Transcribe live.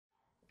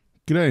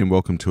G'day and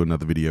welcome to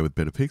another video with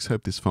Better Pics.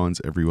 Hope this finds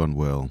everyone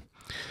well.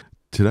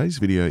 Today's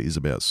video is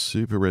about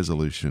super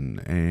resolution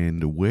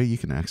and where you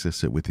can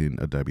access it within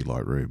Adobe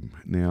Lightroom.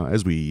 Now,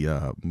 as we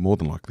more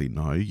than likely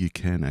know, you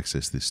can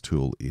access this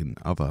tool in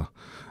other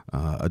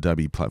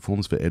Adobe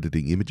platforms for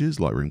editing images,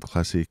 Lightroom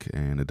Classic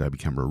and Adobe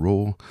Camera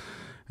Raw.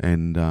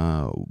 And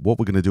what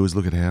we're going to do is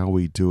look at how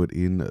we do it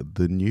in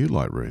the new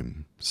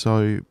Lightroom.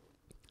 So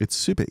it's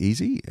super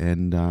easy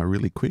and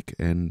really quick,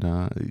 and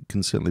it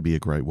can certainly be a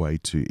great way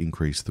to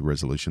increase the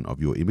resolution of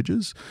your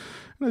images.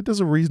 And it does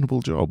a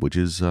reasonable job, which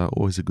is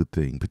always a good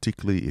thing,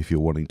 particularly if you're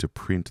wanting to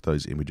print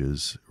those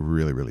images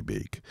really, really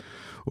big.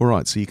 All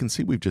right, so you can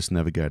see we've just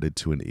navigated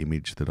to an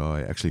image that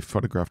I actually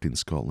photographed in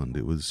Scotland.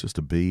 It was just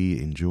a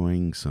bee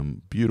enjoying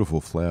some beautiful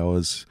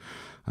flowers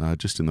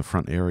just in the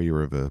front area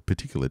of a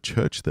particular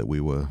church that we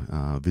were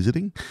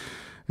visiting.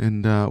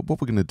 And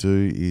what we're going to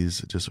do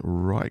is just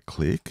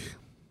right-click.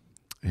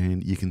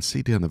 And you can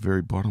see down the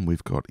very bottom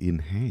we've got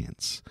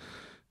Enhance.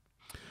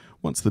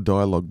 Once the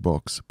dialog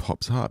box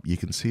pops up, you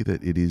can see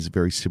that it is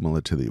very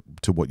similar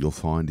to what you'll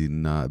find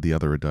in the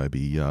other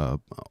Adobe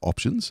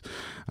options.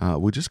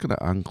 We're just going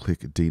to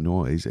unclick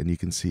Denoise, and you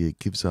can see it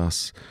gives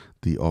us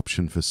the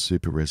option for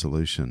super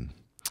resolution.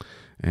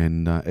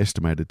 And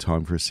estimated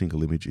time for a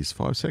single image is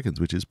 5 seconds,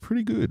 which is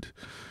pretty good.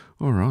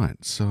 All right,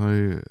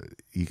 so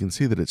you can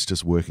see that it's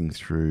just working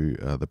through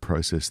the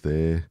process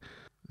there.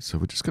 So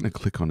we're just going to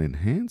click on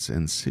Enhance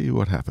and see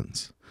what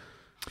happens.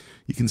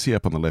 You can see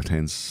up on the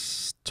left-hand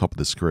top of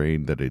the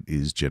screen that it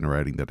is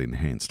generating that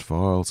enhanced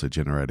file, so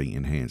generating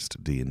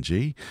enhanced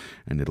DNG,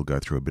 and it'll go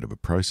through a bit of a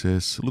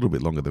process, a little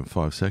bit longer than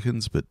 5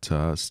 seconds,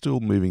 but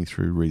still moving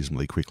through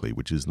reasonably quickly,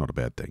 which is not a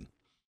bad thing.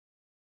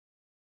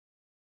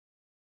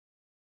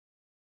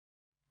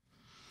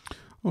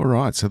 All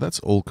right, so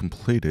that's all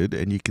completed,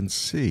 and you can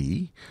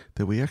see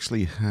that we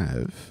actually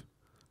have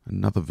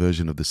another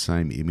version of the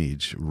same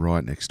image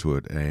right next to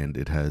it, and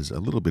it has a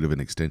little bit of an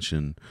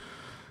extension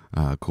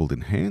called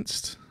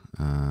Enhanced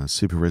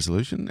Super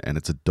Resolution, and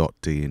it's a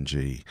 .dng. So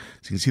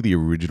you can see the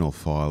original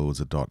file was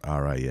a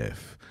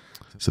 .raf.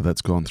 So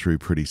that's gone through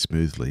pretty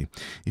smoothly.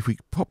 If we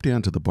pop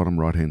down to the bottom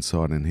right hand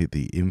side and hit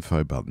the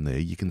info button there,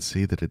 you can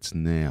see that it's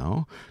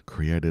now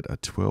created a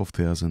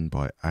 12,000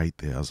 by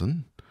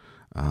 8,000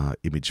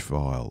 image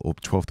file, or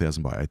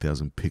 12,000 by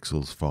 8,000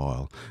 pixels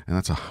file, and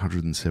that's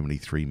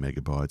 173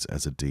 megabytes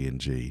as a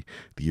DNG.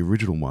 The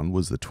original one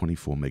was the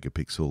 24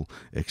 megapixel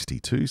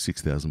XT2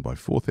 6000 by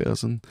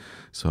 4000,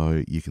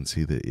 so you can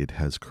see that it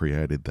has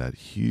created that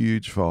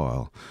huge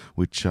file,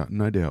 which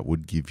no doubt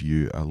would give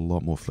you a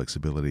lot more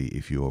flexibility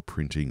if you're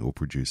printing or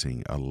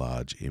producing a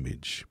large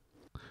image.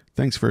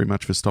 Thanks very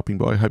much for stopping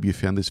by. I hope you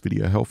found this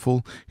video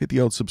helpful. Hit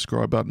the old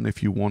subscribe button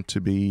if you want to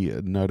be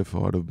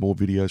notified of more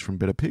videos from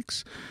Better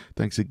Pics.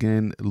 Thanks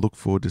again. Look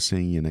forward to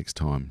seeing you next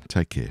time.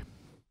 Take care.